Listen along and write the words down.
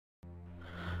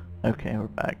Okay, we're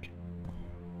back.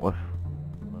 With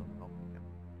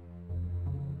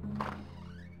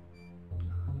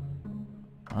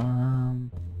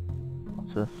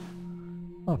what's this?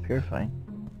 Oh, purifying.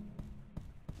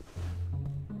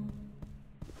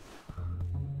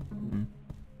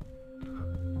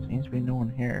 Seems to be no one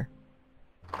here.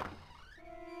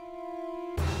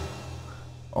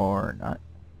 Or not.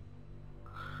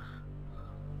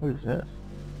 What is this?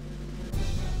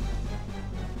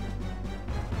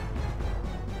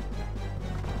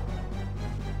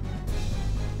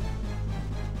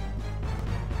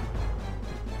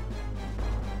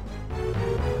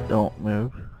 Don't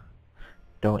move.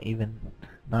 Don't even,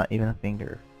 not even a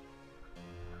finger.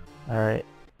 Alright.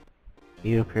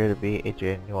 You appear to be a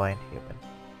genuine human.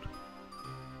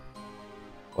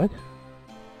 What?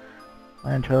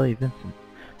 I am Charlie Vincent,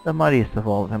 the mightiest of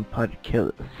all vampire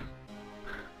killers.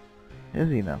 Is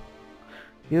he now?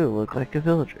 You look like a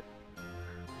villager.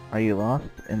 Are you lost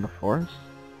in the forest?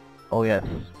 Oh yes.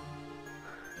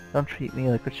 Don't treat me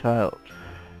like a child.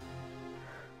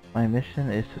 My mission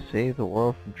is to save the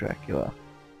world from Dracula.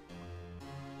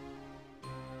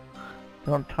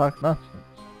 Don't talk nonsense.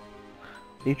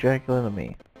 Leave Dracula to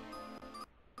me.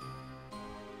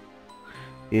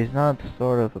 He is not the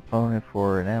sort of opponent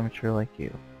for an amateur like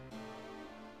you.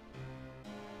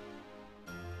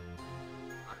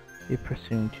 You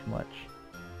presume too much.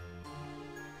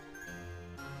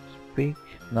 Speak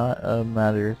not of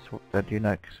matters that do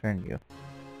not concern you.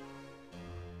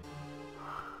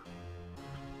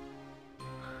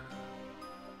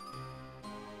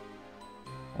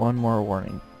 One more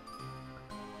warning.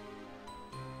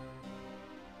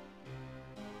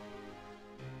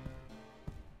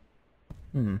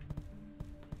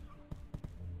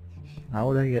 How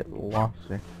would I get lost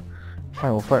there?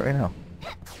 Alright, we'll fight right now.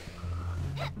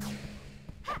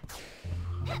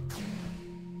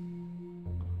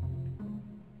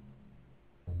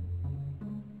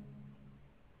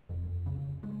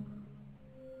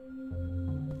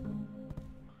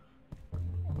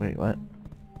 Wait, what?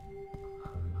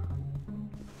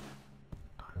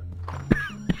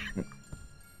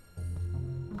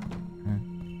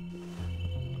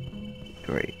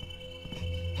 Great.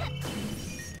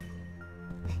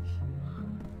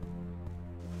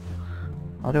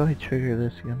 How do I trigger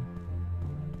this again?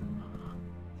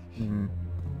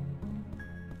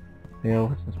 Yeah, I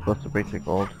wasn't supposed to break the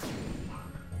gold.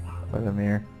 By the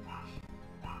mirror.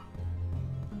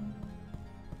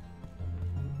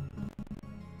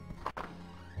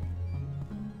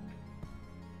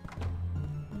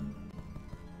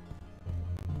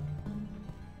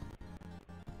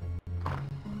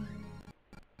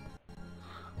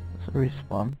 Does it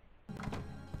respawn?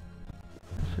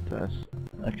 Yes it does.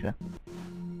 Okay.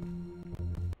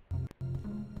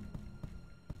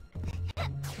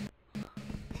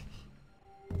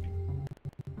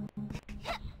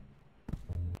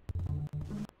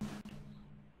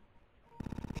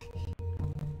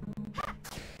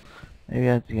 Maybe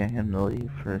I have to get him to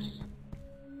leave first.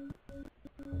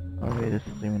 Oh wait, this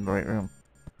isn't even the right room.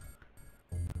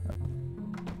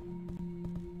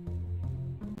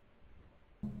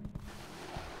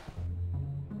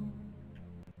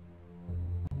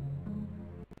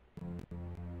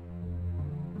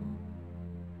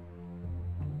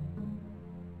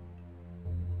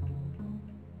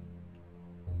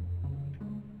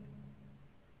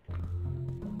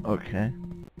 Okay.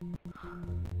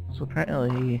 So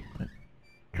apparently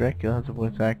Dracula has a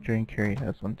voice actor and Carrie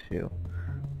has one too.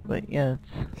 But yet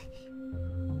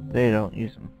they don't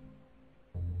use them.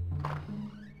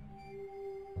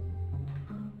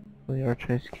 The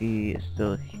archives key is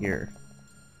still here.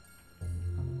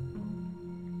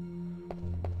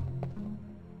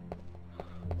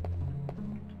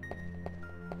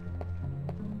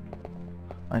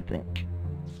 I think.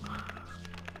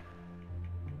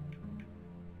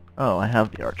 Oh, I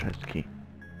have the archives key.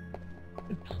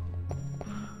 Oops.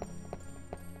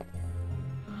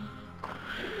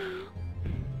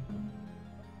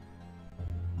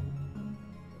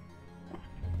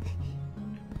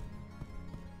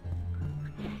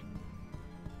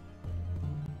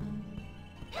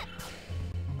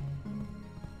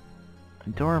 A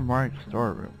door marked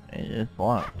storeroom. It is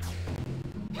locked.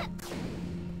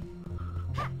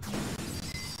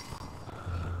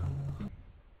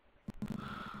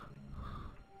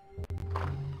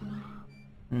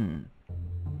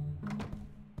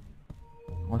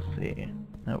 Let's see.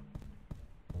 Nope.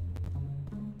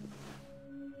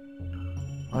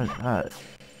 What is that?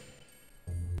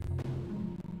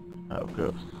 Oh,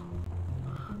 ghost.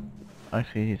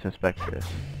 Actually, he's suspicious.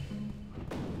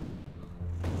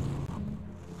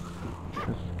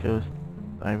 This ghost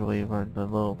I believe, are the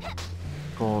little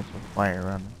skulls with fire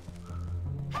around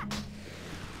them.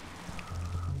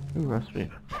 Ooh, roast beef.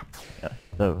 Yeah,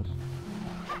 those.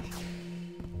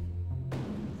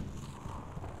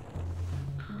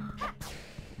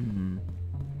 Hmm.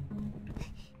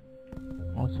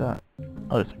 What's that?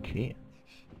 Oh, it's a key.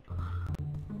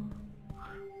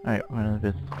 Alright, we're gonna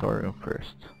visit the storeroom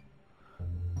first.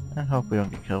 And hope we don't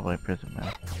get killed by prison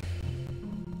man.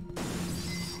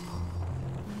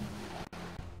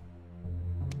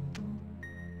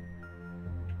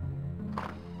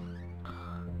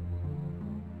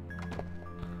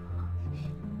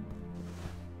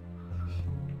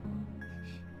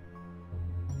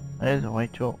 That is a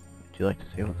white tool. Would you like to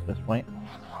save at this point?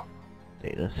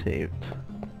 Data saved.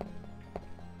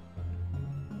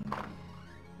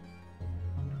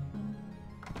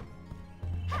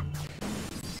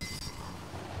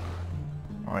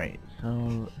 Alright,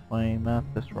 so if my math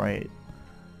is right,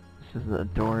 this is the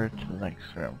door to the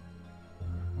next room.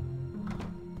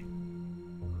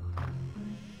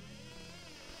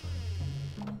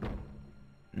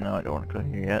 No, I don't want to go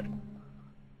here yet.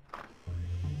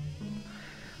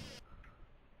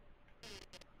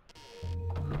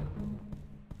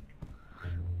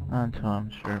 Not until I'm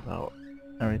sure about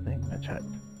everything I checked.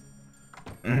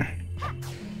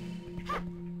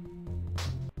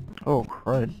 Oh,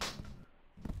 crud.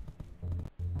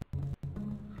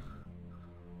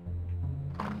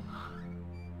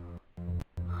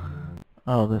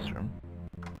 Oh, this room.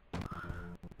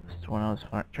 This is the one I was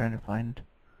trying to find.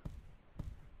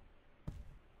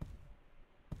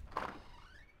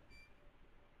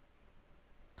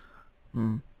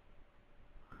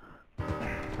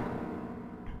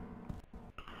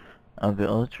 A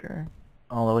villager?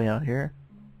 All the way out here?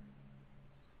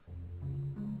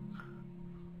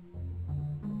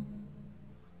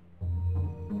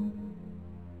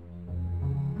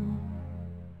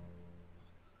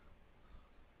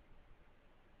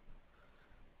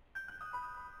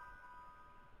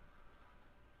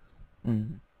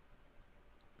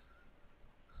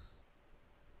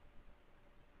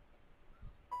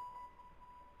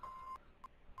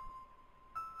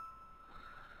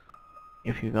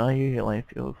 If you value your life,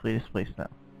 you will flee this place now.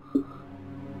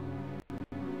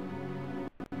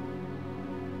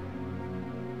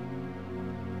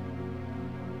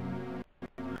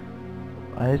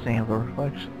 Why does it have a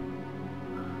reflection?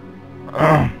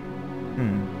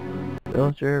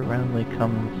 Villager randomly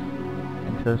comes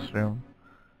into this room,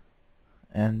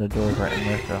 and the door's right in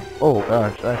there, so... Oh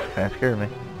gosh, that kinda scared me.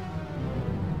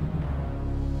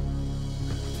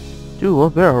 Dude,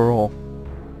 what barrel roll?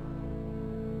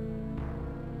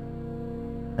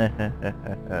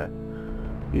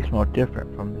 You smell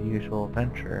different from the usual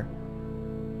adventurer.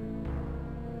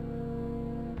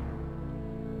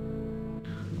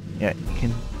 Yeah, you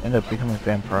can end up becoming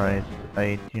vampirized.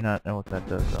 I do not know what that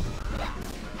does though.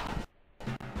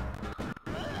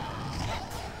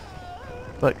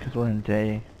 But because we're in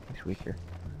day, he's weaker.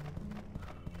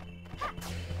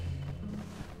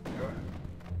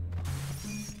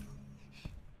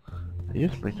 They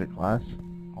use basic glass.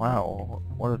 Wow,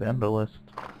 what a vandalist.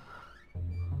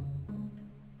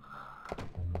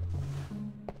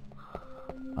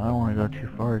 I don't want to go too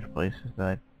far to places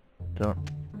that I don't...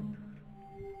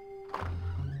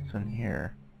 What's in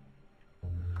here?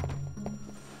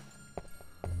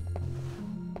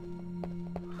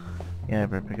 Yeah, I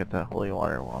better pick up that holy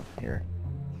water while I'm here.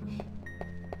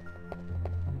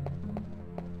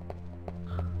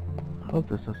 I hope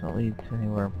this doesn't lead to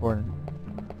anywhere important.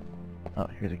 Oh,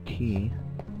 here's a key.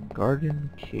 Garden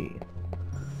key.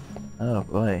 Oh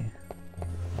boy.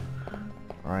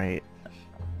 Right.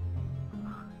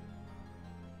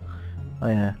 Oh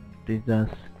yeah, these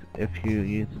desks, if you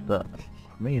use the...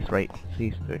 For me it's right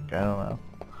C-stick, I don't know.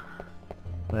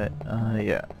 But,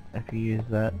 yeah, if you use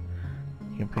that,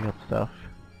 you can pick up stuff.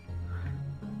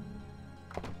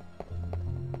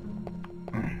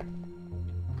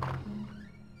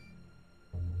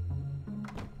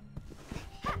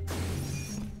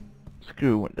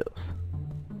 Screw windows.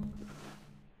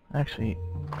 Actually,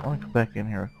 I want to go back in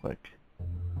here real quick.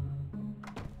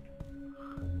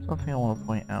 Something I want to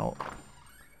point out.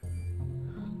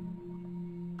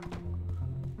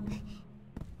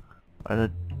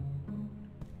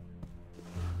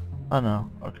 Oh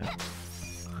no, okay.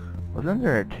 Wasn't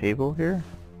there a table here?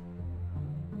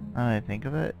 Now that I think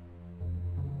of it.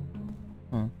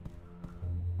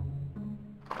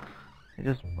 It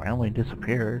just randomly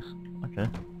disappears. Okay.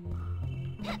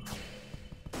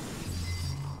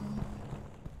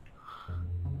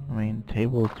 I mean,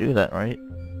 tables do that, right?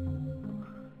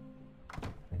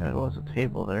 Yeah, there was a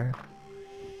table there.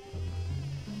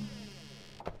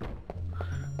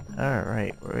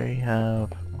 Alright, we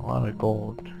have a lot of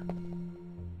gold.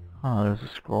 Oh, there's a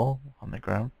scroll on the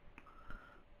ground.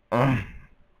 Sorry.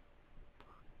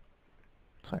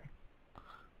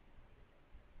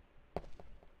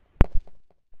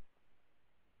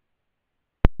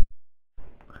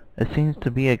 It seems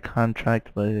to be a contract,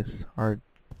 but it's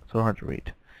so hard to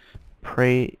read.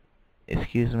 Pray,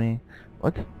 excuse me,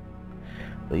 what?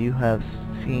 But you have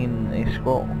seen a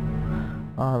scroll.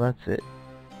 Ah, that's it.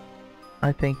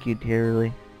 I thank you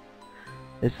dearly.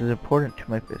 This is important to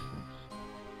my business.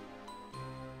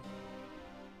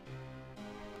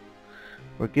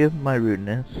 Forgive my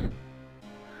rudeness.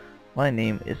 My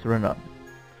name is Renan.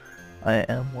 I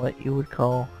am what you would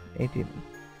call a demon.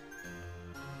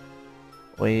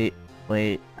 Wait.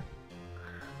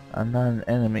 I'm not an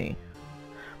enemy.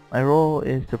 My role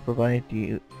is to provide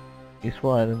you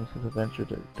useful items of adventure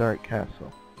to the Dark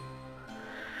Castle.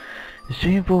 It's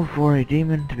shameful for a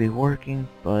demon to be working,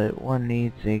 but one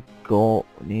needs gold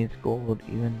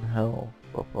even hell.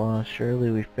 But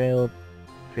surely we fated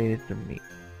to meet.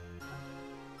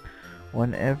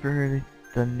 Whenever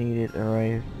the need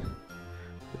arises,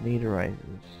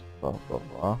 blah blah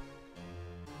blah.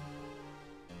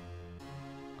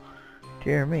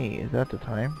 Dear me, is that the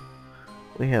time?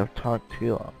 We have talked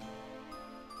too long.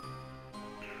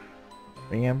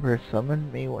 Remember,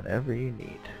 summon me whenever you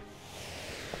need.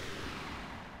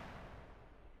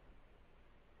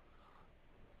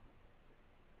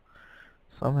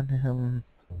 Summon him.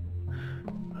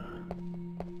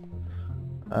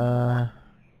 I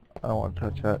don't want to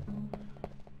touch that.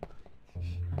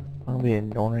 I'm gonna be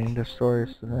ignoring the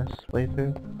stories in this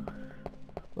playthrough,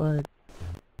 but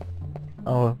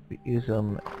I'll use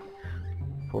them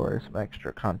for some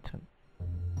extra content.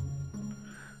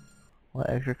 What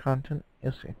extra content?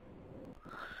 You'll see.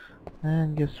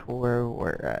 And guess where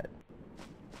we're at?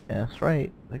 Yeah, that's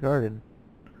right, the garden.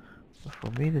 But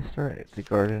for me to start at the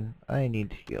garden, I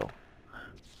need to heal.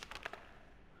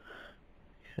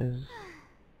 Because...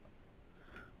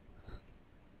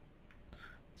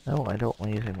 no, I don't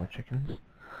want to use any more chickens.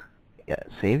 Yeah,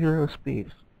 save your roast beef.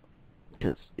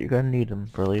 Because you're gonna need them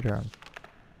for later on.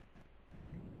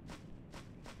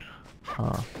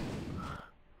 Huh.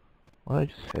 What did I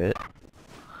just hit?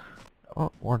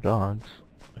 Oh, more dogs.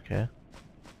 Okay.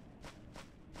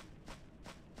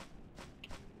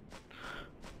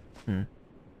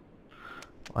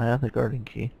 I have the garden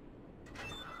key.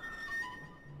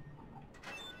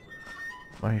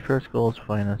 My first goal is to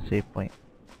find a save point.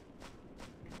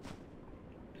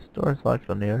 This door is locked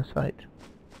on the other side.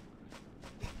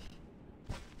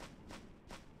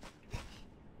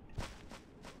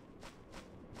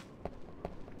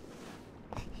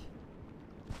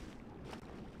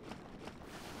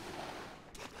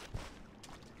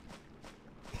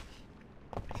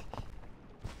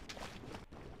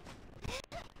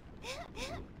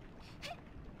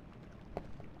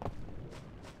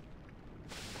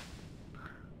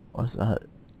 What's that?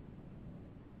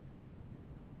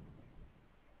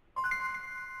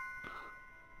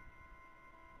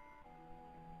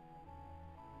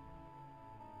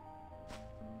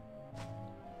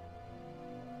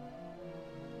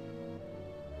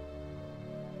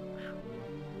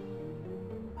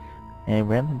 A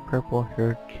random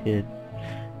purple-haired kid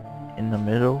in the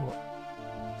middle.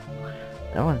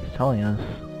 That one's telling us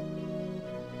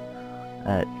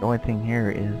that the only thing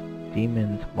here is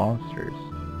demons, monsters.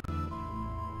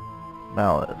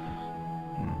 Malice.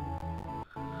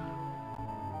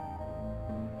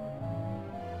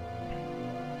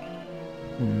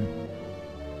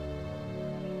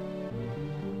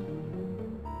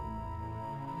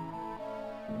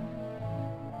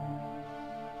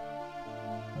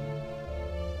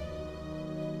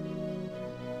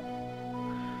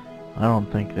 I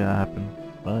don't think that happened,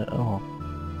 but oh.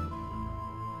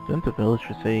 Didn't the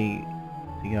villager say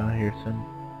he got here soon?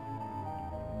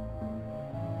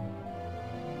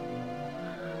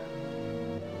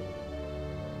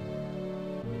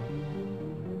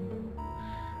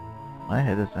 My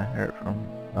head doesn't hurt from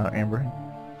not ambering.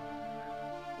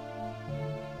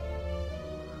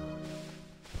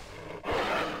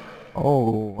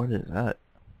 Oh, what is that?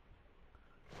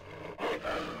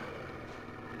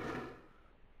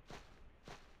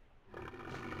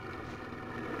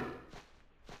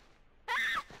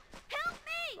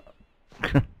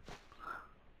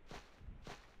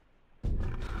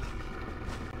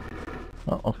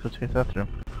 Oh, let's go chase after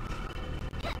him.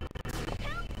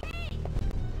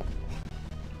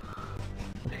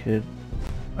 This kid.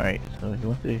 Alright, so he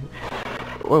went to...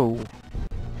 whoa!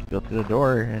 Go through the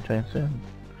door anytime soon.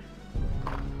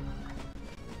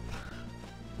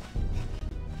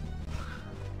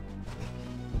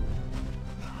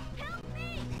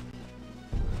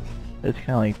 It's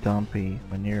kind of like Dumpy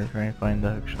when you're trying to find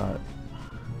the hook shot.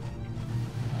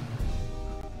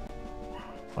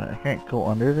 What, I can't go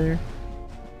under there?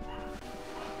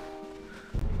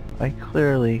 I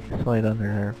clearly slide under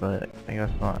her, but I guess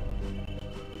not.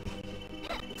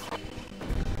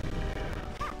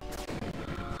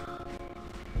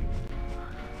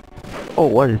 Oh,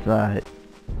 what is that?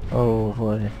 Oh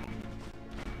boy.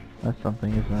 That's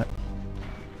something, isn't it?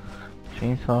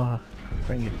 Chainsaw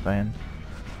Frankenstein.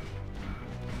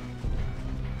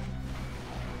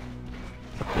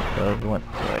 Went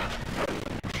away.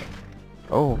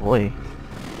 Oh boy.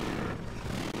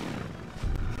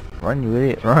 Run, you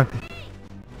idiot, run!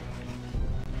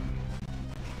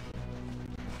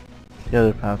 The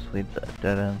other paths lead to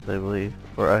dead ends, I believe,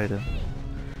 or items.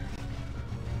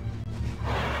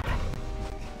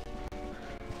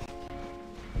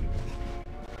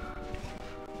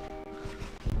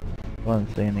 One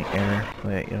stay in the air so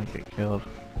that you don't get killed.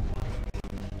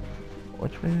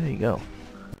 Which way did he go?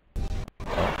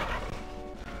 Oh.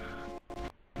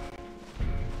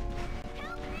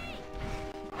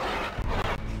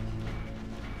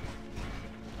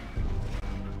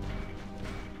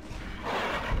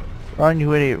 Run,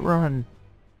 you idiot, run!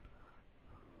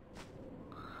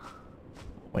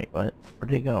 Wait, what?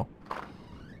 Where'd he go?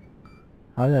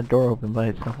 How did that door open by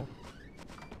itself?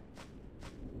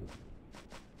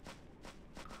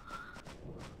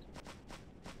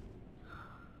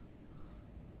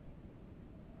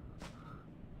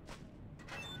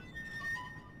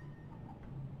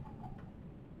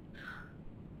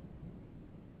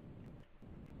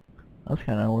 I was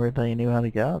kinda worried that you knew how to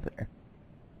get out of there.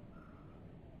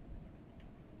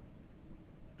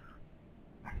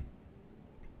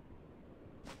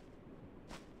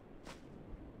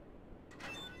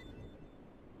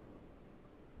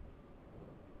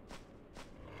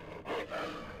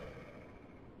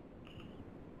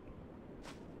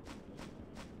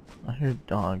 I hear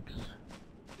dogs.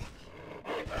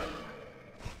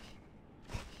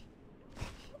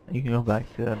 You can go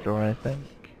back to that door, I think.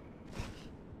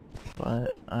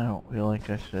 But I don't feel like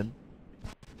I should.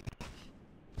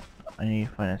 I need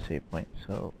to find a save point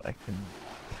so I can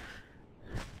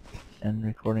end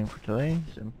recording for today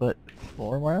and put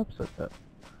 4 more episodes up.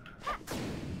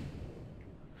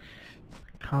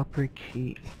 Copper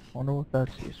key. Wonder what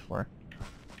that's used for.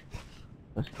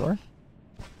 This door?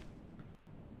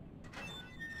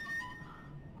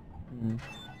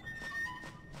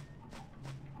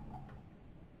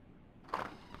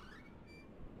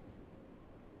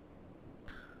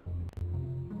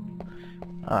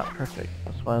 Ah, perfect.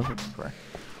 That's what I was looking for.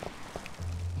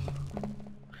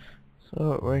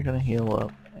 So we're gonna heal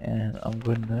up, and I'm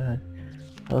going to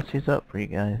health these up for you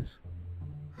guys.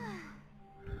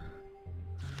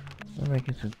 We're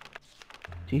making some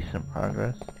decent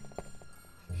progress.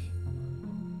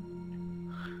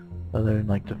 Other than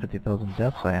like the 50,000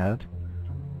 deaths I had.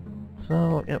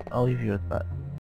 So, yep, I'll leave you with that.